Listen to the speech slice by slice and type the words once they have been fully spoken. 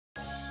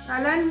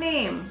Color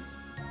name: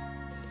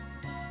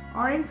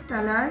 orange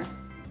color,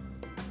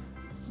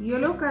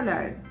 yellow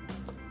color,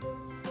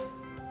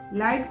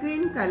 light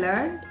green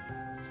color,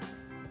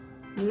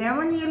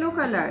 lemon yellow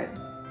color,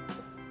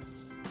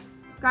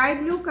 sky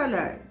blue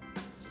color.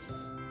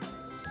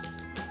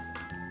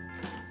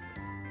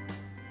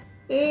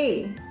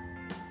 A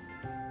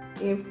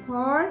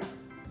for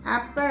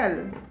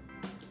apple.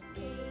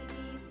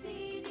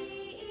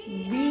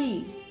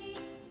 B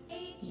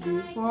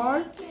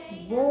for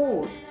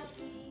boat.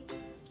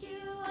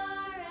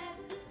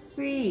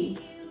 C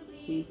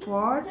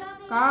for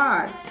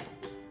car.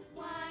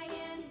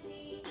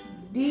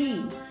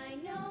 D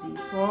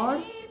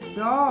for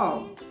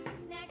dog.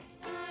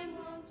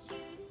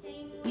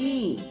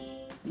 E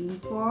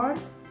for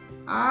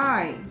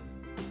eye.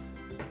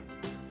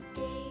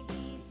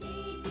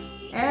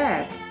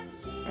 F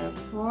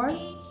for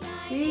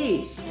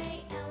fish.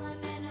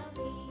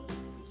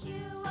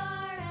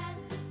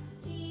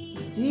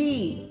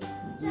 G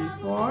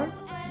for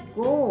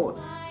goat.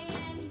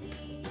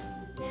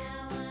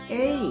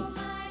 H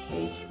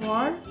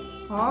for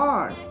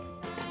horse.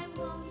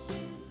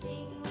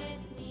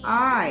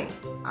 I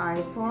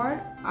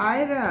for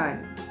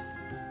iron.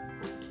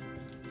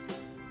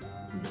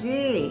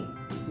 J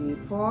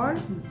for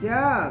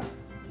jug.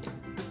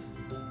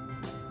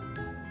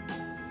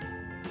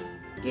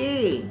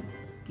 K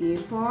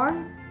for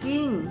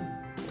king.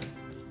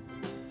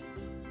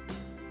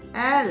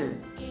 L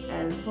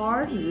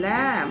for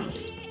lamb.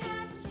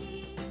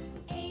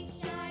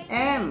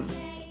 M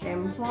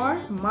for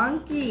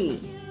monkey.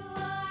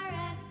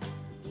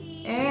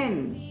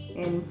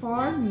 N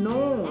for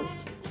nose.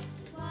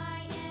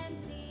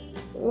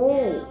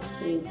 O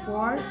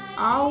for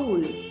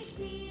owl.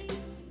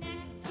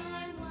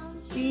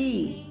 P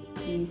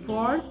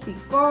for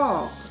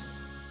peacock.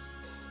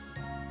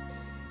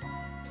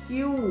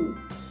 Q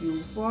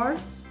for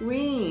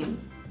queen.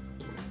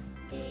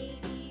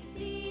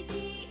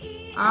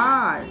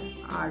 R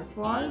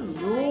for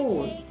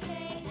rose.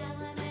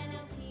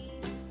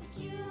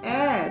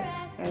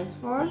 S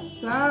for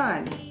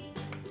sun.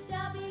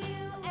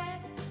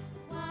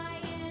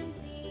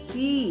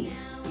 T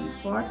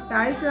for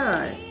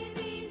tiger.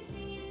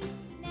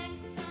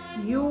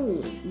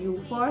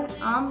 U for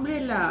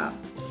umbrella.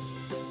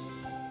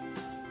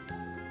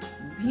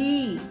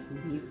 V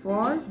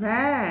for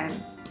van.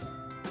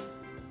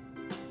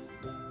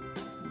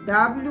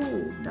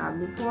 W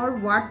for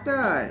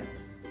water.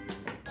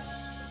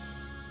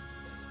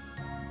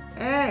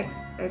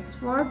 X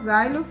for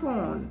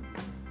xylophone.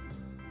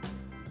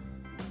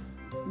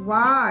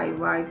 Y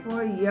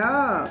for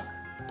yak.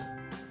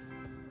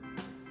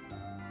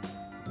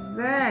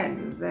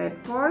 Z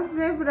for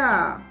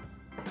zebra.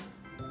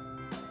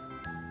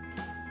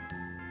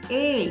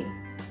 A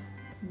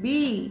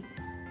B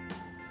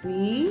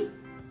C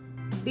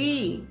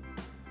D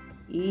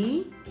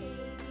E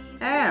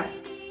F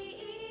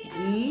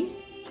G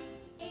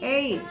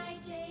H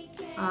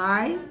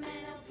I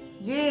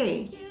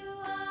J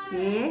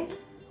K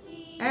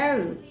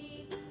L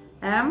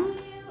M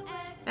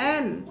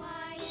N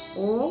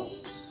O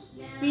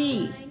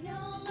P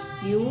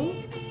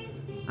Q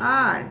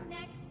R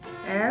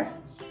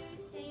S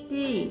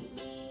T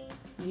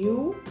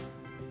U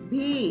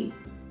V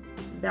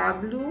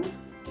W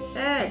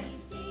X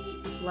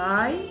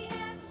Y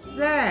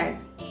Z.